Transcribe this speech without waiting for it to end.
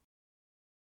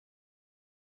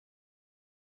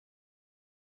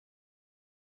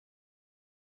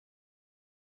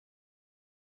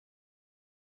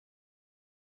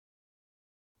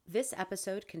This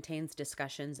episode contains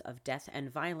discussions of death and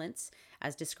violence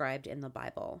as described in the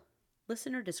Bible.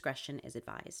 Listener discretion is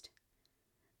advised.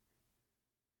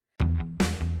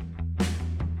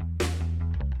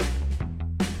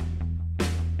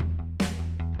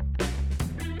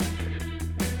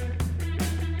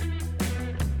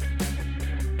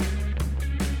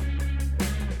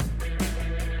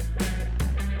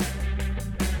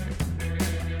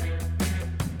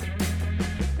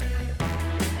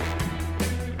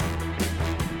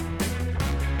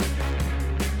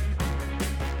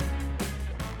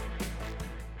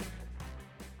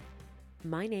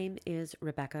 My name is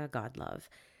Rebecca Godlove.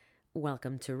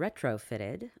 Welcome to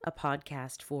Retrofitted, a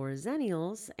podcast for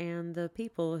Zennials and the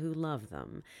people who love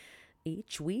them.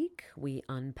 Each week, we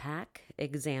unpack,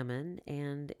 examine,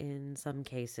 and in some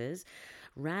cases,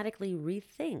 radically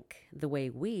rethink the way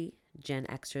we, Gen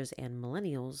Xers and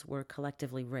Millennials, were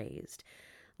collectively raised.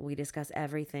 We discuss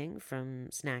everything from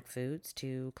snack foods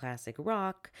to classic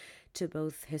rock to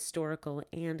both historical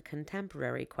and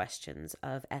contemporary questions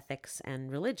of ethics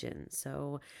and religion.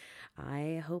 So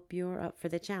I hope you're up for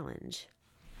the challenge.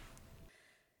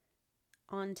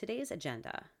 On today's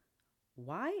agenda,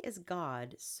 why is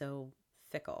God so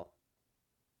fickle?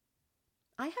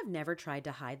 I have never tried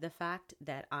to hide the fact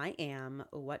that I am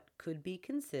what could be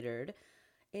considered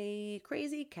a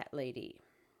crazy cat lady.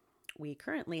 We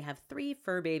currently have 3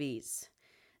 fur babies.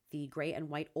 The gray and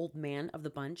white old man of the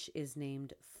bunch is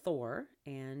named Thor,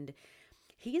 and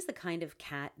he is the kind of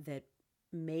cat that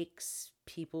makes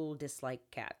people dislike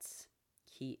cats.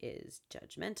 He is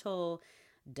judgmental,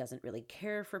 doesn't really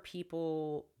care for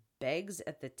people, begs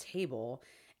at the table,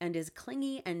 and is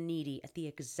clingy and needy at the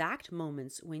exact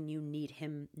moments when you need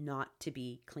him not to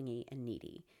be clingy and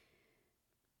needy.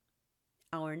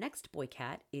 Our next boy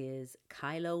cat is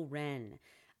Kylo Ren,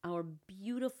 our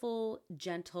beautiful,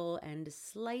 gentle, and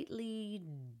slightly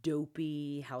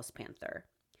dopey house panther.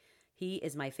 He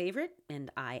is my favorite, and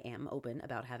I am open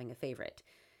about having a favorite.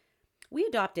 We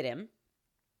adopted him,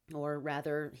 or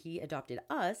rather, he adopted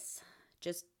us,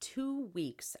 just 2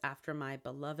 weeks after my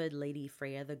beloved Lady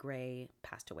Freya the Grey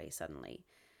passed away suddenly.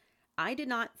 I did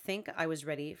not think I was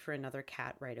ready for another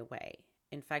cat right away.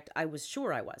 In fact, I was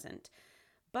sure I wasn't.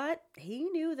 But he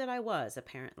knew that I was,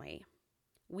 apparently.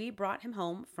 We brought him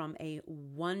home from a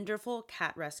wonderful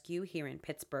cat rescue here in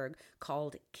Pittsburgh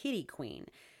called Kitty Queen.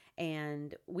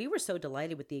 And we were so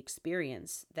delighted with the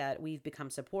experience that we've become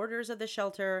supporters of the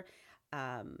shelter.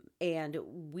 And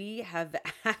we have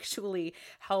actually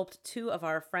helped 2 of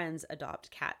our friends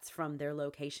adopt cats from their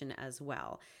location as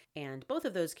well. And both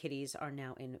of those kitties are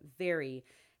now in very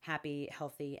happy,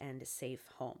 healthy, and safe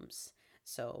homes.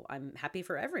 So I'm happy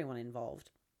for everyone involved.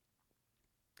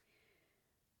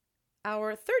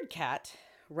 Our third cat,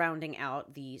 rounding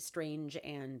out the strange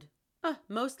and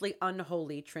mostly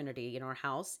unholy trinity in our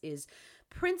house, is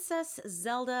Princess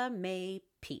Zelda May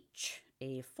Peach,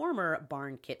 a former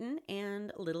barn kitten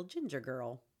and little ginger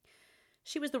girl.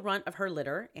 She was the runt of her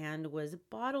litter and was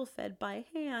bottle fed by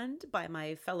hand by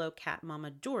my fellow cat mama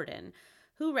Jordan,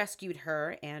 who rescued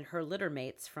her and her litter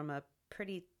mates from a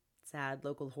pretty sad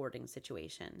local hoarding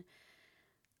situation.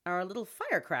 Our little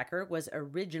firecracker was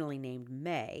originally named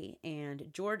May,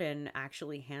 and Jordan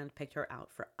actually handpicked her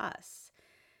out for us.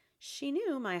 She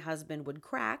knew my husband would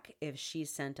crack if she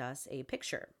sent us a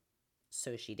picture.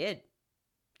 So she did.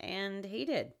 And he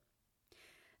did.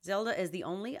 Zelda is the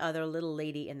only other little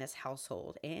lady in this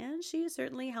household, and she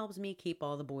certainly helps me keep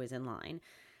all the boys in line.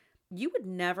 You would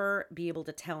never be able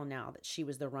to tell now that she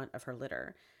was the runt of her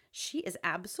litter. She is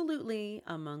absolutely,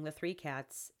 among the 3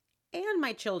 cats and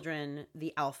my children,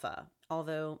 the alpha,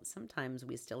 although sometimes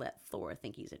we still let Thor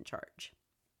think he's in charge.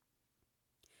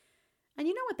 And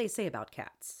you know what they say about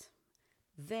cats?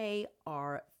 They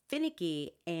are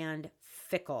finicky and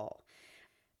fickle.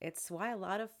 It's why a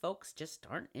lot of folks just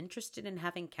aren't interested in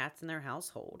having cats in their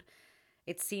household.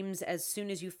 It seems as soon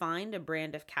as you find a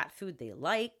brand of cat food they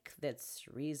like, that's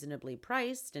reasonably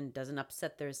priced and doesn't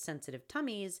upset their sensitive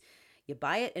tummies, you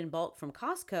buy it in bulk from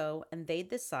Costco, and they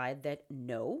decide that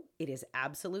no, it is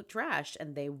absolute trash,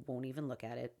 and they won't even look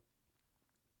at it.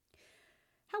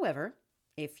 However,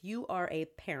 if you are a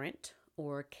parent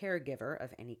or caregiver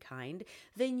of any kind,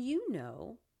 then you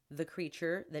know the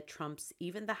creature that trumps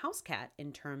even the house cat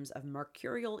in terms of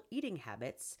mercurial eating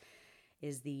habits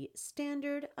is the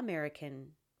standard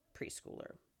American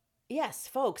preschooler. Yes,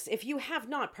 folks, if you have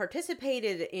not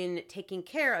participated in taking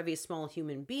care of a small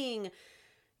human being,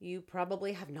 you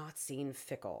probably have not seen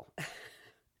Fickle.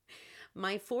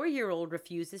 My 4-year-old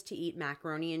refuses to eat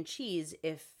macaroni and cheese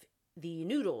if the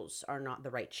noodles are not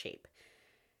the right shape.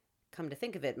 Come to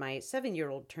think of it, my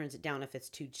 7-year-old turns it down if it's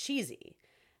too cheesy.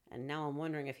 And now I'm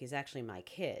wondering if he's actually my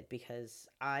kid, because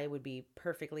I would be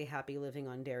perfectly happy living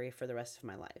on dairy for the rest of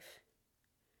my life.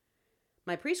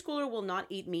 My preschooler will not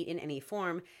eat meat in any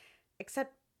form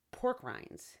except pork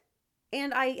rinds.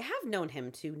 And I have known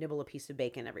him to nibble a piece of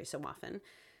bacon every so often,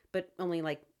 but only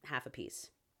like half a piece.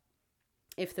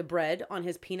 If the bread on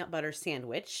his peanut butter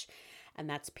sandwich, and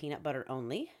that's peanut butter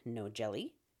only, no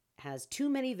jelly, has too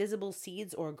many visible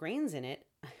seeds or grains in it,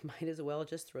 I might as well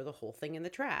just throw the whole thing in the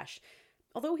trash.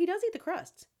 Although he does eat the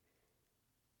crusts.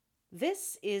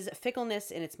 This is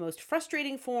fickleness in its most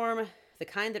frustrating form, the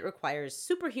kind that requires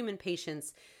superhuman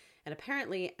patience and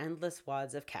apparently endless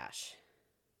wads of cash.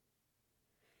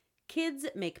 Kids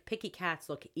make picky cats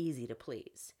look easy to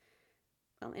please.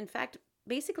 Well, in fact,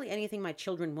 basically anything my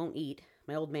children won't eat,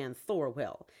 my old man Thor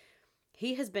will.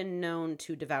 He has been known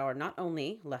to devour not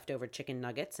only leftover chicken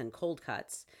nuggets and cold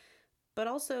cuts, but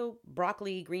also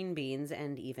broccoli, green beans,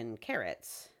 and even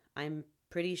carrots. I'm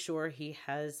pretty sure he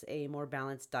has a more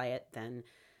balanced diet than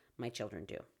my children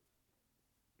do.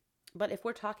 But if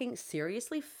we're talking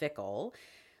seriously fickle,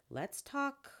 let's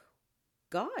talk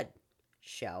God,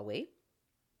 shall we?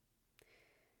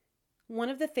 One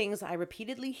of the things I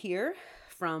repeatedly hear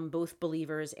from both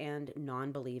believers and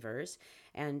non-believers,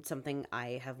 and something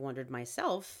I have wondered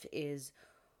myself, is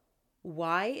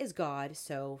why is God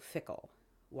so fickle?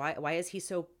 Why is he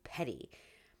so petty?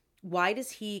 Why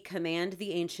does he command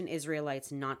the ancient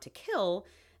Israelites not to kill,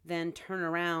 then turn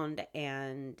around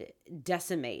and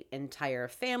decimate entire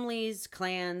families,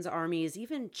 clans, armies,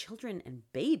 even children and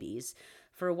babies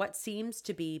for what seems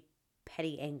to be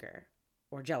petty anger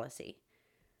or jealousy?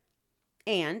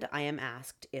 And I am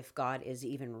asked, if God is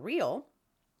even real,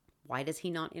 why does he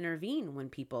not intervene when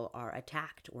people are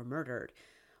attacked or murdered?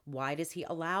 Why does he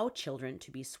allow children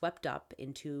to be swept up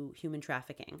into human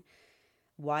trafficking?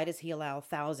 Why does he allow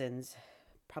thousands,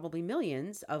 probably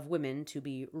millions, of women to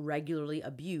be regularly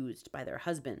abused by their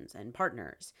husbands and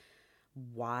partners?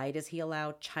 Why does he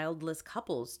allow childless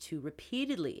couples to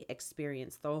repeatedly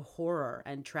experience the horror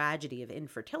and tragedy of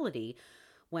infertility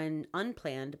when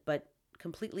unplanned but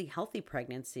completely healthy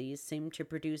pregnancies seem to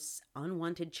produce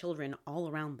unwanted children all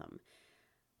around them?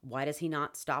 Why does he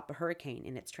not stop a hurricane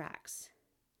in its tracks?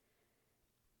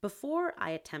 Before I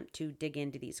attempt to dig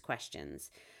into these questions,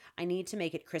 I need to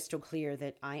make it crystal clear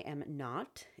that I am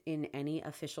not, in any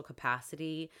official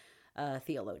capacity, a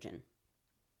theologian.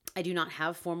 I do not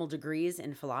have formal degrees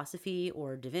in philosophy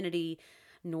or divinity,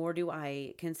 nor do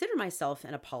I consider myself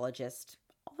an apologist.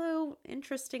 Although,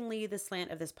 interestingly, the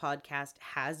slant of this podcast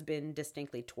has been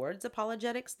distinctly towards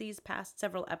apologetics these past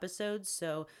several episodes,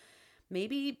 so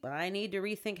maybe I need to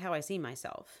rethink how I see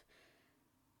myself.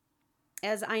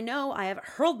 As I know I have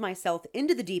hurled myself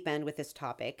into the deep end with this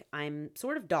topic, I'm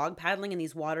sort of dog paddling in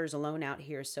these waters alone out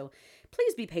here, so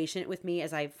please be patient with me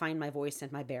as I find my voice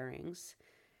and my bearings.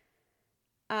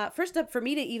 First up, for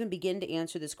me to even begin to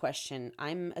answer this question,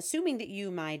 I'm assuming that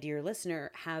you, my dear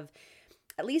listener, have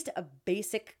at least a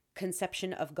basic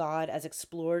conception of God as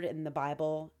explored in the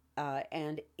Bible,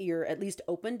 and you're at least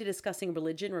open to discussing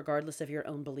religion regardless of your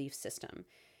own belief system.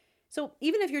 So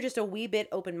even if you're just a wee bit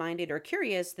open-minded or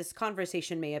curious, this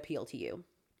conversation may appeal to you.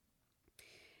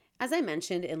 As I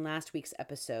mentioned in last week's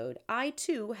episode, I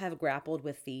too have grappled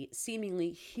with the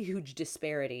seemingly huge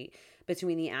disparity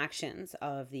between the actions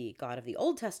of the God of the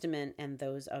Old Testament and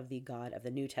those of the God of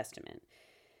the New Testament.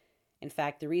 In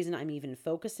fact, the reason I'm even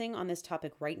focusing on this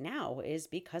topic right now is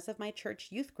because of my church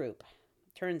youth group.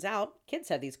 Turns out, kids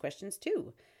have these questions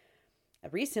too.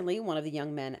 Recently, one of the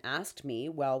young men asked me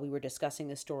while we were discussing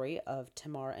the story of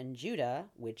Tamar and Judah,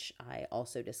 which I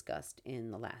also discussed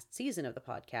in the last season of the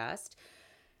podcast.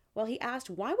 Well, he asked,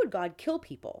 why would God kill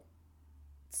people?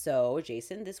 So,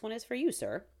 Jason, this one is for you,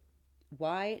 sir.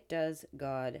 Why does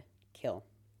God kill?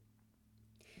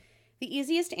 The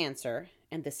easiest answer,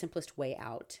 and the simplest way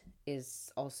out,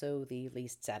 is also the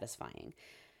least satisfying.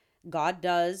 God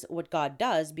does what God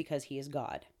does because he is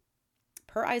God.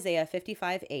 Per Isaiah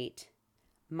 55:8,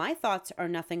 "My thoughts are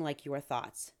nothing like your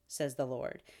thoughts, says the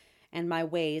Lord, and my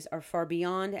ways are far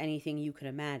beyond anything you could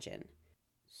imagine."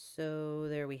 So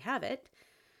there we have it.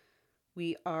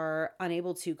 We are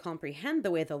unable to comprehend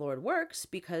the way the Lord works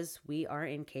because we are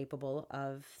incapable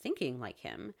of thinking like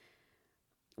him.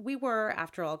 We were,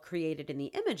 after all, created in the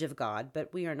image of God,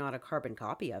 but we are not a carbon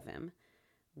copy of him.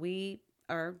 We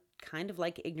are kind of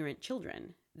like ignorant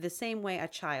children, the same way a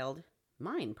child,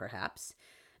 mine perhaps,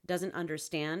 doesn't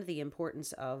understand the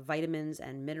importance of vitamins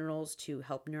and minerals to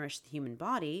help nourish the human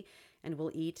body and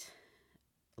will eat,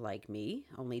 like me,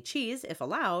 only cheese if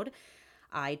allowed.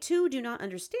 I too do not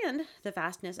understand the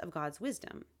vastness of God's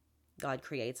wisdom. God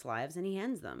creates lives and he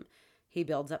ends them. He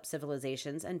builds up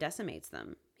civilizations and decimates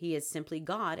them. He is simply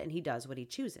God and he does what he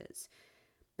chooses.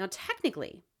 Now,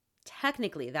 technically,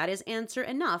 that is answer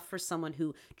enough for someone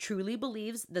who truly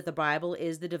believes that the Bible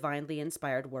is the divinely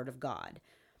inspired word of God.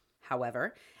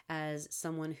 However, as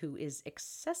someone who is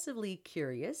excessively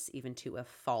curious, even to a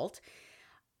fault,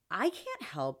 I can't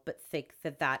help but think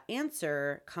that that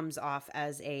answer comes off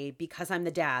as a because I'm the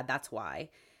dad, that's why.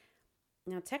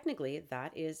 Now, technically,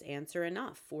 that is answer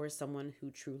enough for someone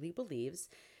who truly believes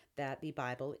that the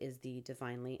Bible is the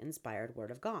divinely inspired word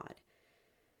of God.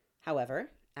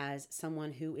 However, as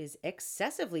someone who is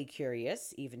excessively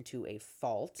curious, even to a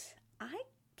fault, I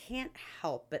can't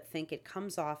help but think it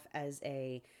comes off as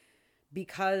a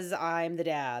because I'm the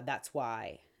dad, that's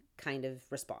why kind of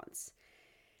response.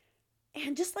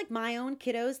 And just like my own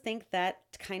kiddos think that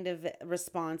kind of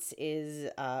response is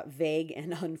vague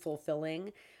and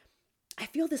unfulfilling, I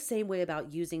feel the same way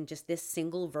about using just this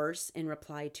single verse in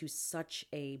reply to such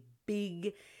a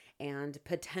big and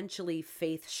potentially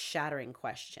faith-shattering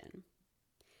question.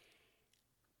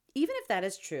 Even if that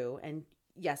is true, and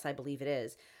yes, I believe it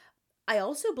is, I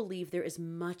also believe there is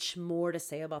much more to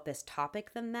say about this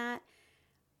topic than that.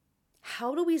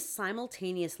 How do we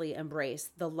simultaneously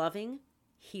embrace the loving,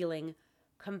 healing,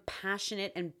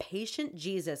 compassionate, and patient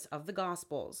Jesus of the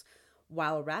Gospels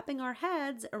while wrapping our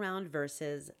heads around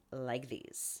verses like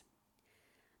these?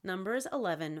 Numbers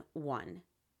 11:1.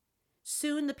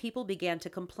 Soon the people began to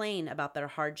complain about their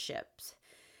hardships,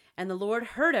 and the Lord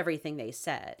heard everything they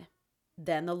said.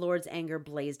 Then the Lord's anger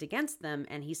blazed against them,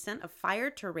 and he sent a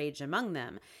fire to rage among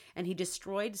them, and he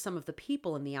destroyed some of the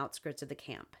people in the outskirts of the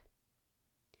camp.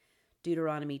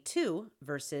 Deuteronomy 2,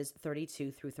 verses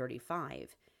 32 through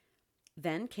 35.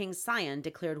 Then King Sihon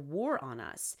declared war on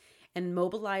us and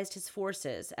mobilized his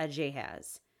forces at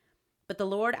Jahaz. But the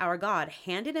Lord our God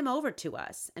handed him over to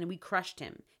us, and we crushed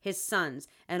him, his sons,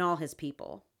 and all his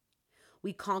people.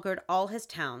 We conquered all his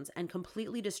towns and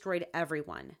completely destroyed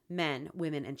everyone, men,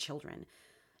 women, and children.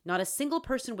 Not a single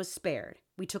person was spared.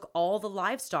 We took all the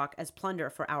livestock as plunder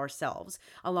for ourselves,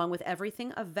 along with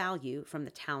everything of value from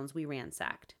the towns we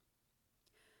ransacked.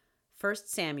 1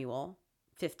 Samuel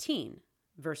 15,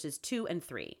 verses 2 and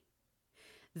 3.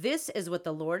 This is what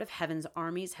the Lord of Heaven's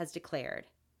armies has declared.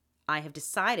 I have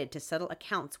decided to settle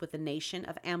accounts with the nation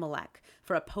of Amalek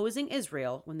for opposing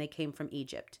Israel when they came from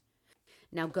Egypt.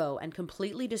 Now go and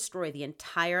completely destroy the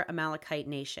entire Amalekite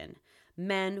nation.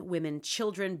 Men, women,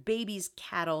 children, babies,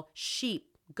 cattle,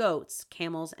 sheep, goats,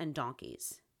 camels, and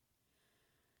donkeys.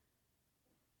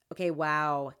 Okay,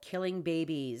 wow, killing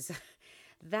babies.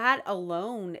 That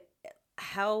alone,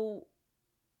 how?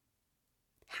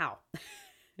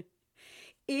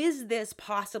 Is this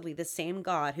possibly the same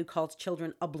God who calls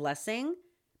children a blessing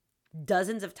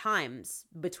dozens of times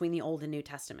between the Old and New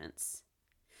Testaments?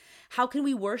 How can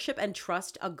we worship and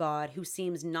trust a God who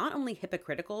seems not only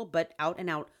hypocritical, but out and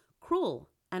out cruel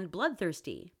and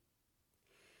bloodthirsty?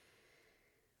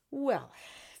 Well,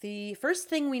 the first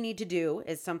thing we need to do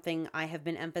is something I have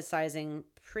been emphasizing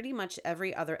pretty much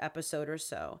every other episode or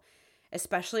so,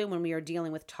 especially when we are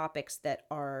dealing with topics that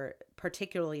are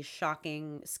particularly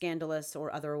shocking, scandalous,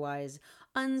 or otherwise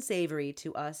unsavory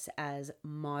to us as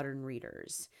modern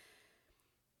readers.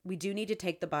 We do need to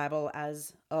take the Bible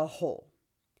as a whole.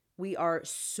 We are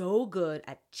so good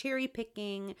at cherry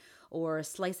picking or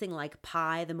slicing like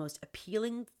pie the most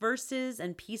appealing verses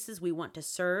and pieces we want to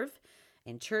serve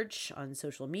in church, on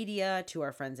social media, to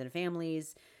our friends and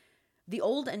families. The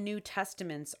Old and New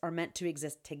Testaments are meant to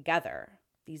exist together.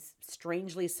 These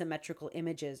strangely symmetrical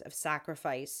images of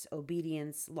sacrifice,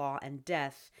 obedience, law, and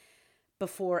death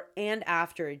before and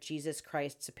after Jesus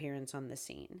Christ's appearance on the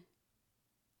scene.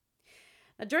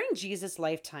 Now, during Jesus'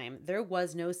 lifetime, there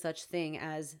was no such thing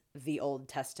as the Old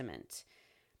Testament.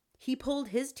 He pulled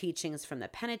his teachings from the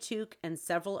Pentateuch and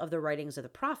several of the writings of the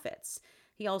prophets.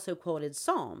 He also quoted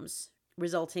Psalms,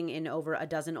 resulting in over a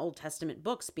dozen Old Testament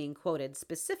books being quoted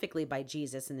specifically by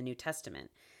Jesus in the New Testament.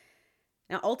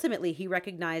 Now, ultimately, he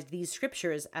recognized these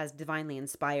scriptures as divinely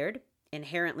inspired,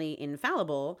 inherently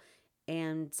infallible,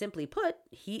 and simply put,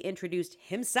 he introduced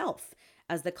himself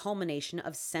as the culmination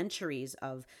of centuries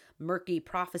of murky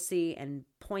prophecy and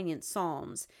poignant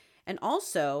psalms, and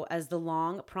also as the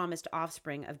long-promised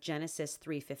offspring of Genesis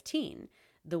 3:15,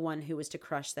 the one who was to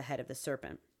crush the head of the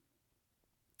serpent.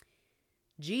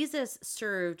 Jesus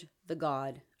served the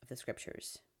God of the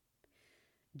scriptures.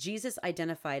 Jesus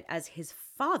identified as his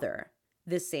Father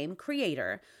the same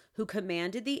creator who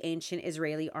commanded the ancient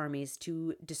Israeli armies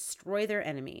to destroy their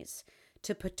enemies,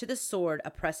 to put to the sword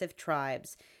oppressive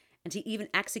tribes, and to even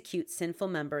execute sinful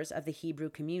members of the Hebrew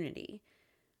community.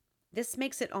 This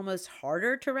makes it almost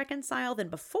harder to reconcile than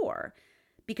before,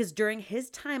 Because during his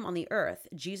time on the earth,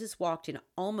 Jesus walked in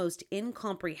almost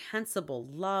incomprehensible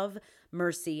love,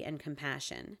 mercy, and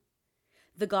compassion.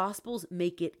 The Gospels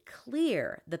make it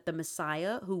clear that the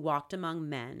Messiah who walked among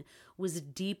men was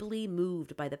deeply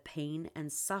moved by the pain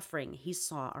and suffering he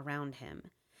saw around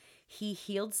him. He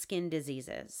healed skin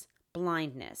diseases,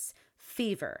 blindness,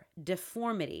 fever,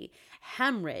 deformity,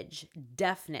 hemorrhage,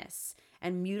 deafness,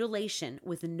 and mutilation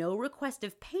with no request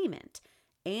of payment,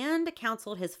 and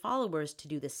counseled his followers to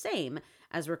do the same,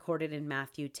 as recorded in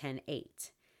Matthew 10:8.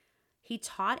 He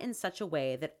taught in such a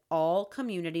way that all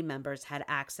community members had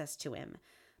access to him,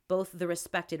 both the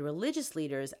respected religious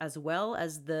leaders as well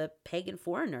as the pagan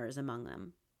foreigners among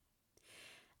them.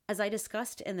 As I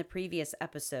discussed in the previous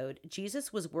episode,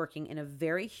 Jesus was working in a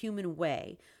very human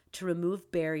way to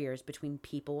remove barriers between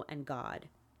people and God.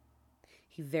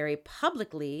 He very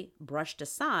publicly brushed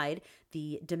aside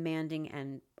the demanding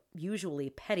and usually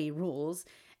petty rules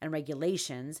and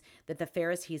regulations that the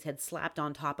Pharisees had slapped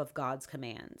on top of God's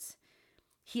commands.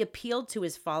 He appealed to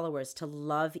his followers to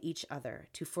love each other,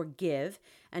 to forgive,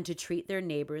 and to treat their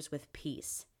neighbors with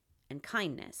peace and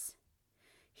kindness.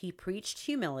 He preached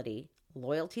humility,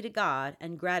 loyalty to God,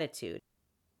 and gratitude.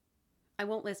 I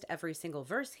won't list every single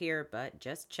verse here, but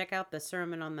just check out the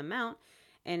Sermon on the Mount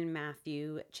in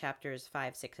Matthew chapters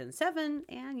 5, 6, and 7,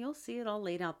 and you'll see it all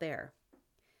laid out there.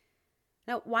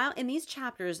 Now, while in these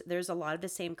chapters, there's a lot of the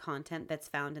same content that's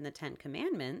found in the Ten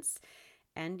Commandments,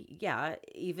 and yeah,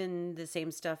 even the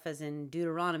same stuff as in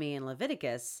Deuteronomy and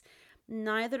Leviticus,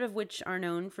 neither of which are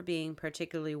known for being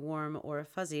particularly warm or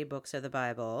fuzzy books of the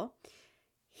Bible.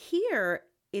 Here,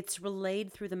 it's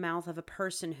relayed through the mouth of a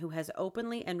person who has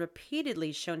openly and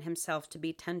repeatedly shown himself to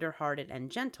be tender-hearted and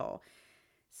gentle.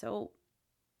 So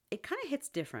it kind of hits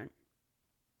different.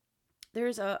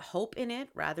 There's a hope in it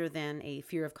rather than a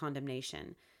fear of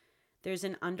condemnation. There's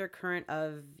an undercurrent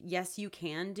of, yes, you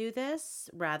can do this,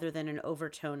 rather than an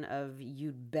overtone of,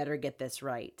 you'd better get this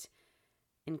right.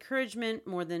 Encouragement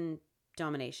more than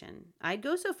domination. I'd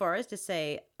go so far as to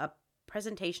say a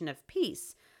presentation of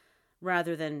peace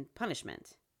rather than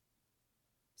punishment.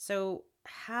 So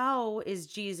how is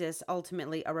Jesus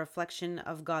ultimately a reflection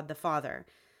of God the Father,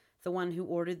 the one who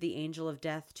ordered the angel of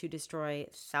death to destroy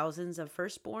thousands of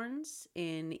firstborns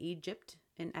in Egypt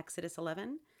in Exodus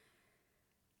 11?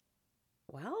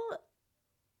 Well,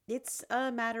 it's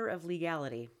a matter of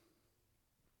legality.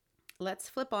 Let's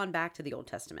flip on back to the Old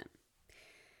Testament.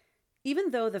 Even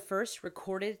though the first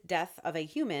recorded death of a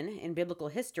human in biblical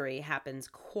history happens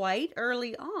quite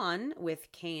early on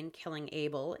with Cain killing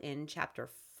Abel in chapter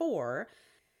 4,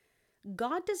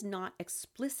 God does not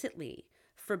explicitly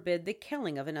forbid the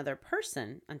killing of another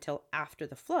person until after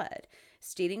the flood,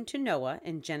 stating to Noah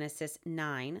in Genesis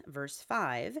 9, verse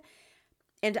 5,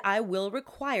 "And I will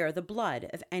require the blood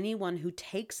of anyone who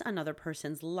takes another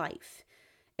person's life.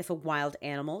 If a wild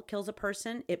animal kills a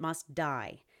person, it must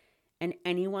die. And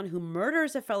anyone who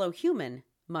murders a fellow human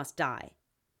must die.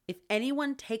 If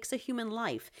anyone takes a human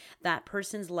life, that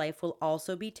person's life will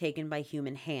also be taken by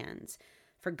human hands.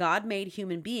 For God made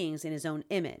human beings in his own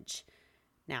image.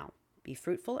 Now, be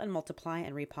fruitful and multiply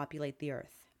and repopulate the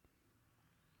earth."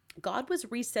 God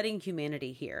was resetting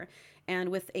humanity here, and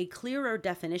with a clearer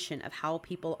definition of how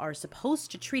people are supposed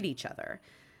to treat each other.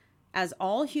 As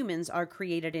all humans are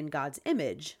created in God's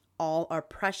image, all are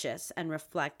precious and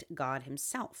reflect God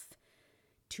himself.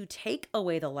 To take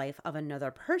away the life of another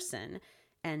person,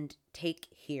 and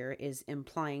take here is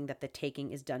implying that the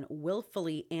taking is done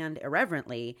willfully and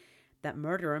irreverently, that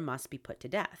murderer must be put to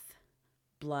death.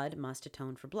 Blood must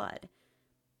atone for blood.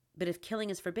 But if killing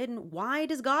is forbidden, why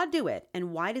does God do it?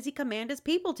 And why does he command his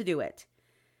people to do it?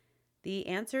 The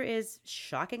answer is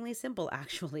shockingly simple,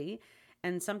 actually,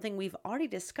 and something we've already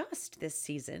discussed this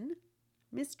season: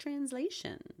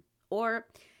 mistranslation. Or,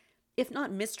 if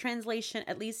not mistranslation,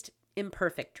 at least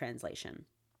imperfect translation.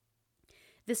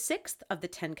 The sixth of the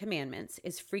 10 Commandments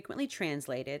is frequently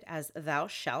translated as "thou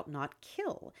shalt not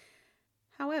kill."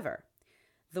 However,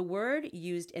 the word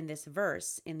used in this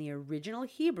verse in the original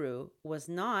Hebrew was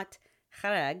not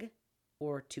harag,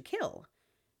 or to kill.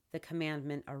 The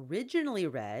commandment originally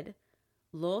read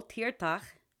lo tirtach,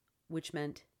 which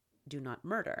meant do not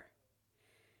murder.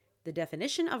 The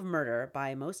definition of murder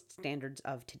by most standards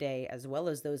of today, as well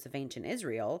as those of ancient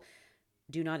Israel,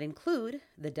 do not include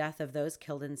the death of those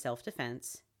killed in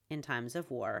self-defense, in times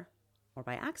of war, or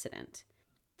by accident.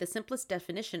 The simplest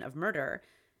definition of murder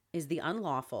is the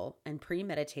unlawful and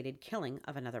premeditated killing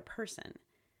of another person.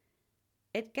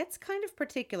 It gets kind of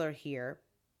particular here,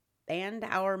 and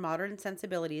our modern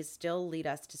sensibilities still lead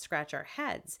us to scratch our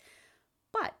heads.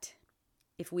 But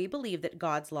if we believe that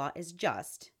God's law is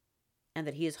just and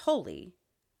that he is holy,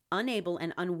 unable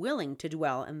and unwilling to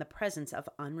dwell in the presence of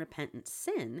unrepentant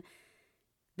sin,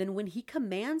 then when he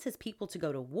commands his people to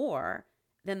go to war,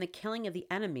 then the killing of the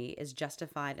enemy is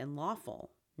justified and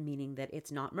lawful, meaning that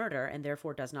it's not murder and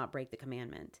therefore does not break the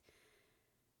commandment.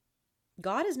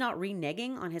 God is not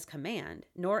reneging on his command,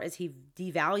 nor is he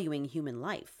devaluing human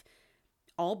life.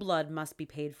 All blood must be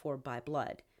paid for by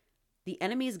blood. The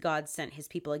enemies God sent his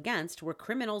people against were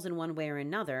criminals in one way or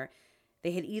another.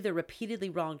 They had either repeatedly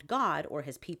wronged God or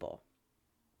his people.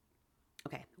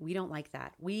 Okay, we don't like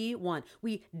that. We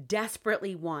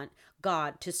desperately want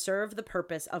God to serve the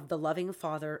purpose of the loving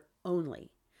Father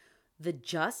only. The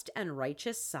just and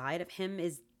righteous side of him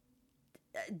is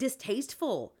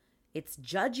distasteful. It's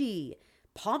judgy,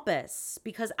 pompous,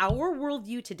 because our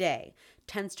worldview today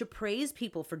tends to praise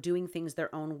people for doing things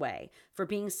their own way, for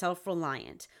being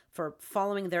self-reliant, for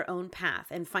following their own path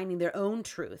and finding their own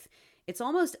truth. It's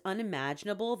almost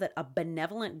unimaginable that a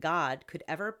benevolent God could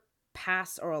ever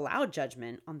pass or allow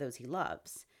judgment on those he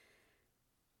loves.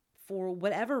 For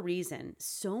whatever reason,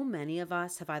 so many of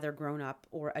us have either grown up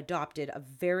or adopted a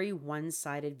very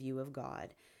one-sided view of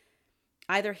God.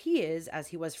 Either he is, as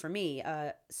he was for me,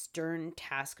 a stern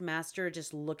taskmaster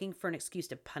just looking for an excuse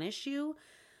to punish you,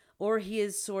 or he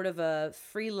is sort of a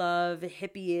free love,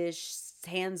 hippie-ish,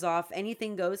 hands-off,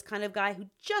 anything goes kind of guy who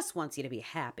just wants you to be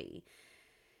happy.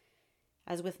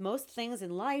 As with most things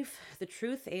in life, the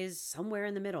truth is somewhere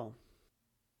in the middle.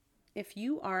 If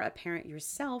you are a parent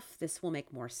yourself, this will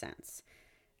make more sense.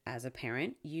 As a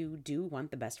parent, you do want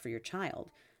the best for your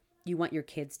child. You want your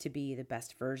kids to be the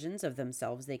best versions of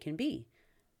themselves they can be.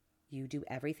 You do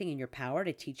everything in your power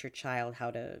to teach your child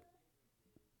how to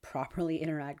properly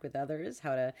interact with others,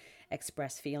 how to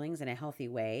express feelings in a healthy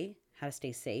way, how to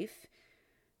stay safe.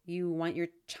 You want your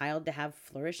child to have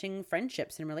flourishing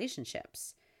friendships and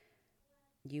relationships.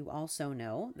 You also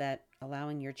know that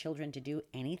allowing your children to do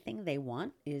anything they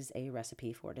want is a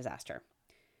recipe for disaster.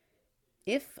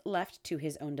 If left to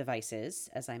his own devices,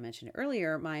 as I mentioned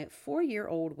earlier, my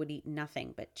 4-year-old would eat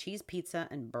nothing but cheese pizza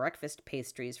and breakfast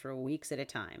pastries for weeks at a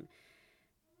time.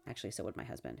 Actually, so would my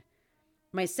husband.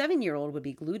 My 7-year-old would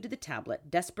be glued to the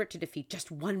tablet, desperate to defeat just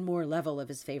one more level of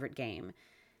his favorite game.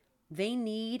 They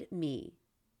need me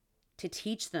to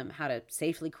teach them how to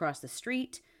safely cross the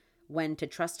street, when to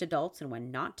trust adults and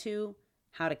when not to,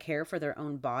 how to care for their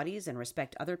own bodies and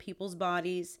respect other people's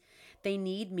bodies. They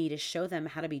need me to show them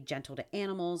how to be gentle to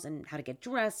animals and how to get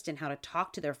dressed and how to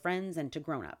talk to their friends and to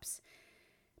grown-ups.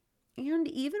 And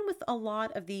even with a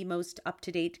lot of the most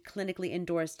up-to-date, clinically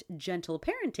endorsed gentle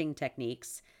parenting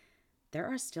techniques, there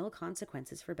are still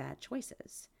consequences for bad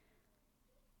choices.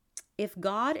 If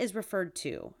God is referred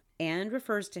to and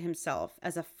refers to himself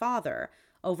as a father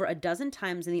over a dozen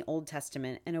times in the Old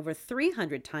Testament and over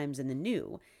 300 times in the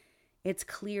New, it's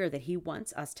clear that he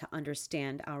wants us to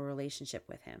understand our relationship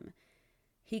with him.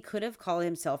 He could have called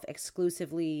himself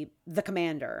exclusively the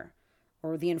commander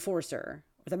or the enforcer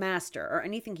or the master or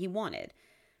anything he wanted.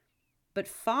 But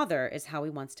Father is how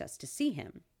he wants us to see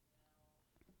him.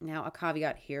 Now, a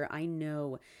caveat here. I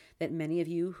know that many of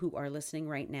you who are listening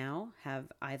right now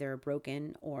have either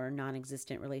broken or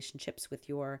non-existent relationships with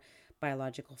your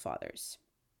biological fathers.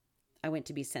 I want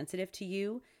to be sensitive to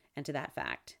you and to that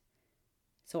fact.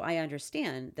 So I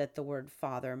understand that the word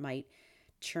father might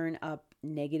churn up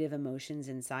negative emotions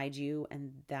inside you,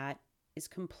 and that is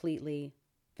completely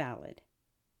valid.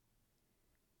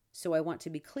 So I want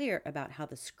to be clear about how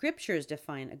the scriptures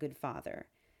define a good father,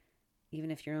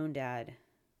 even if your own dad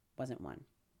wasn't one.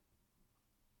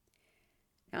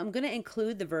 Now, I'm going to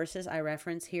include the verses I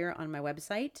reference here on my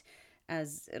website,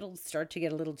 as it'll start to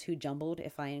get a little too jumbled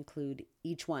if I include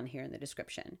each one here in the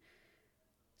description.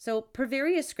 So, per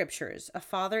various scriptures, a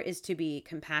father is to be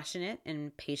compassionate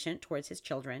and patient towards his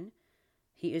children.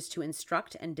 He is to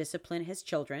instruct and discipline his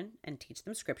children and teach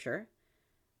them scripture.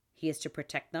 He is to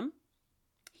protect them.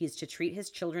 He is to treat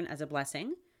his children as a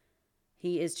blessing.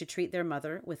 He is to treat their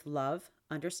mother with love,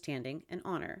 understanding, and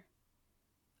honor.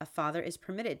 A father is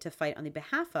permitted to fight on the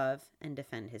behalf of and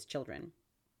defend his children.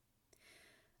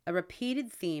 A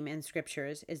repeated theme in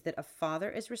scriptures is that a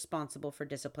father is responsible for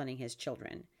disciplining his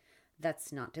children.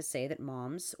 That's not to say that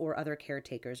moms or other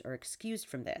caretakers are excused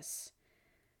from this.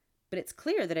 But it's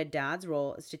clear that a dad's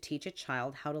role is to teach a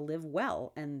child how to live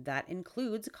well, and that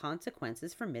includes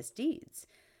consequences for misdeeds.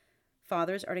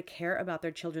 Fathers are to care about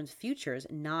their children's futures,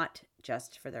 not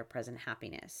just for their present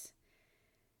happiness.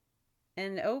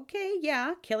 And okay,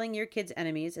 yeah, killing your kids'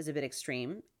 enemies is a bit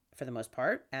extreme, for the most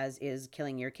part, as is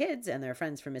killing your kids and their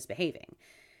friends for misbehaving.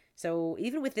 So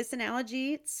even with this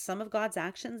analogy, some of God's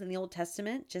actions in the Old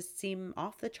Testament just seem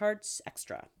off the charts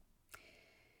extra.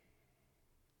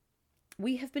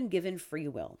 We have been given free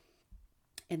will,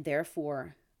 and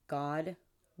therefore God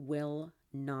will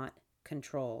not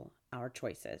control our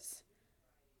choices,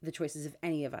 the choices of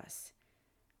any of us,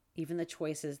 even the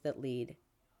choices that lead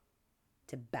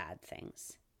to bad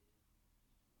things.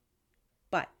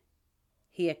 But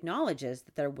he acknowledges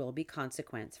that there will be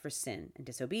consequence for sin and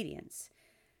disobedience.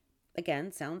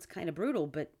 Again, sounds kind of brutal,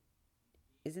 but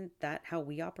isn't that how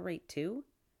we operate too?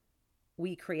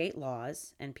 We create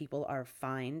laws and people are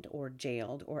fined or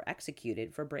jailed or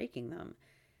executed for breaking them.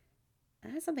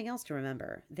 And that's something else to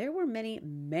remember. There were many,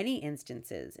 many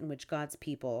instances in which God's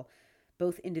people,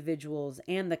 both individuals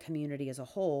and the community as a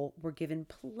whole, were given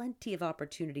plenty of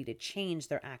opportunity to change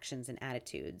their actions and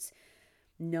attitudes.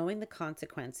 Knowing the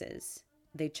consequences,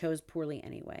 they chose poorly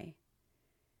anyway.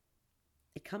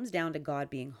 It comes down to God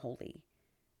being holy.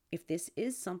 If this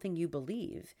is something you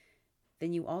believe,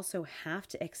 then you also have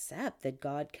to accept that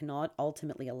God cannot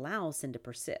ultimately allow sin to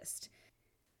persist.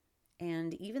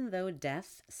 And even though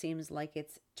death seems like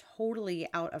it's totally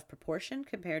out of proportion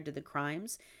compared to the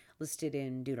crimes listed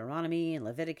in Deuteronomy and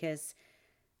Leviticus,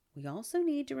 we also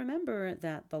need to remember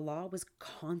that the law was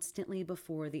constantly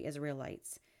before the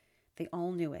Israelites. They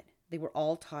all knew it. They were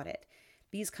all taught it.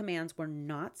 These commands were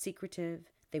not secretive.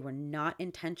 They were not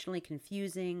intentionally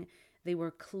confusing. They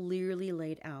were clearly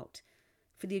laid out.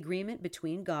 For the agreement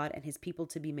between God and his people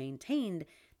to be maintained,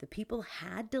 the people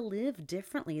had to live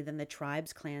differently than the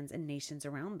tribes, clans, and nations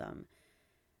around them.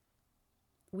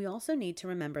 We also need to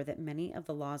remember that many of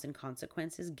the laws and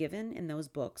consequences given in those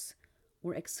books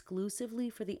were exclusively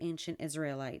for the ancient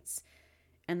Israelites,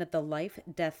 and that the life,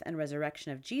 death, and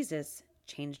resurrection of Jesus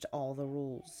changed all the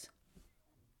rules.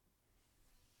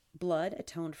 Blood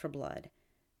atoned for blood,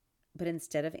 but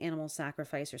instead of animal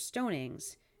sacrifice or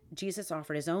stonings, Jesus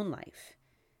offered his own life.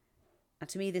 Now,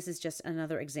 to me, this is just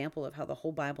another example of how the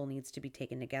whole Bible needs to be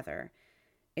taken together.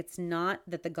 It's not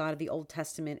that the God of the Old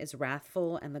Testament is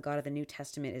wrathful and the God of the New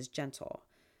Testament is gentle.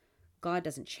 God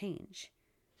doesn't change.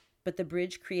 But the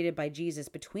bridge created by Jesus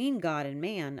between God and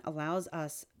man allows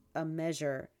us a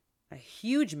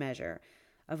huge measure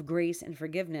of grace and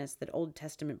forgiveness that Old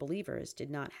Testament believers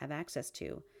did not have access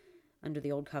to under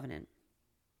the Old Covenant.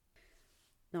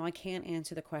 Now, I can't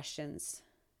answer the questions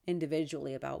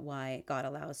individually about why God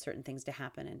allows certain things to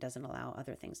happen and doesn't allow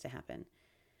other things to happen.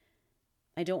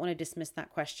 I don't want to dismiss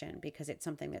that question because it's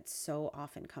something that so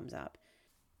often comes up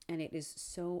and it is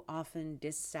so often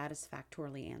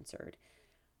dissatisfactorily answered.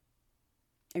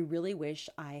 I really wish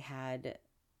I had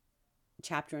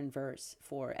chapter and verse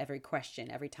for every question.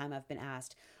 Every time I've been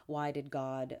asked, why did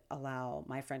God allow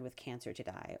my friend with cancer to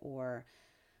die? Or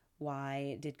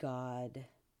why did God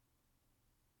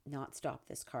not stop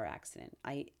this car accident?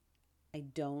 I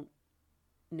don't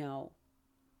know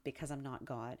because I'm not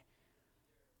God.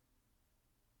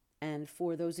 And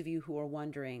for those of you who are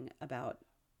wondering about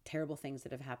terrible things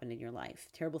that have happened in your life,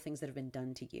 terrible things that have been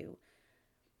done to you,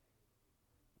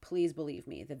 please believe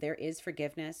me that there is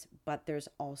forgiveness, but there's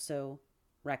also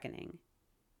reckoning.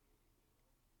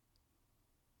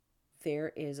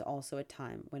 There is also a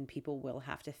time when people will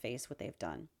have to face what they've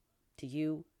done to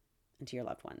you and to your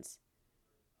loved ones.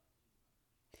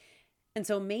 And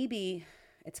so maybe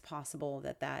it's possible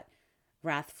that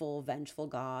wrathful, vengeful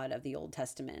God of the Old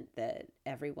Testament that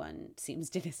everyone seems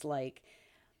to dislike,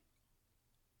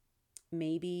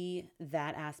 maybe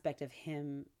that aspect of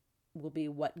him will be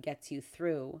what gets you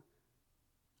through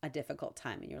a difficult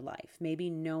time in your life. Maybe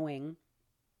knowing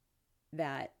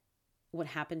that what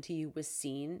happened to you was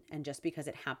seen, and just because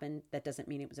it happened, that doesn't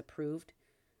mean it was approved.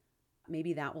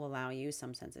 Maybe that will allow you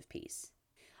some sense of peace.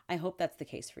 I hope that's the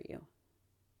case for you.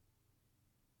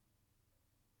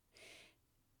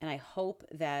 And I hope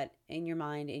that in your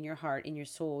mind, in your heart, in your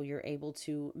soul, you're able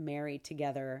to marry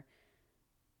together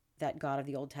that God of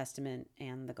the Old Testament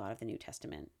and the God of the New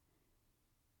Testament.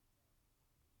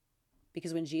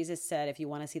 Because when Jesus said, if you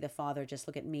want to see the Father, just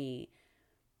look at me,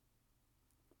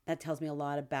 that tells me a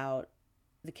lot about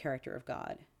the character of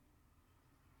God.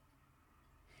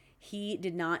 He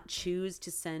did not choose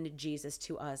to send Jesus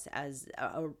to us as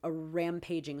a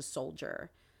rampaging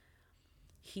soldier.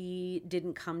 He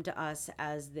didn't come to us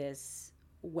as this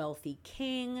wealthy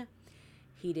king.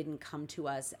 He didn't come to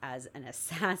us as an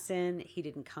assassin. He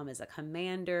didn't come as a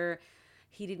commander.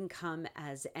 He didn't come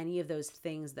as any of those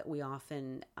things that we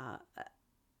often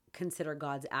consider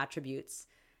God's attributes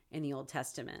in the Old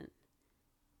Testament.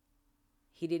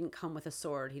 He didn't come with a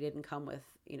sword. He didn't come with,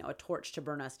 a torch to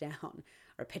burn us down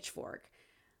or a pitchfork.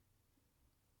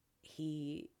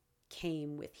 He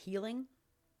came with healing,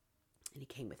 and he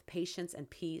came with patience and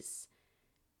peace,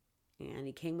 and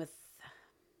he came with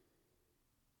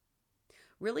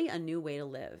really a new way to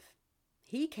live.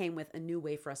 He came with a new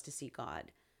way for us to see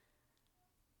God.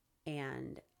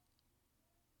 And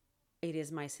it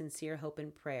is my sincere hope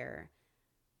and prayer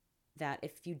that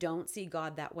if you don't see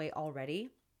God that way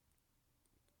already,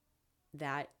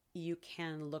 that you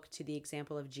can look to the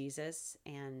example of Jesus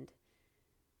and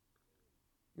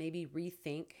maybe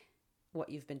rethink what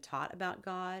you've been taught about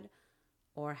God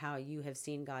or how you have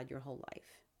seen God your whole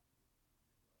life.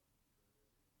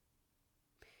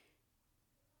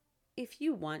 If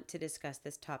you want to discuss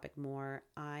this topic more,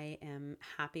 I am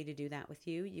happy to do that with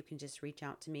you. You can just reach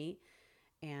out to me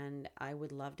and I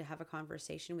would love to have a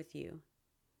conversation with you.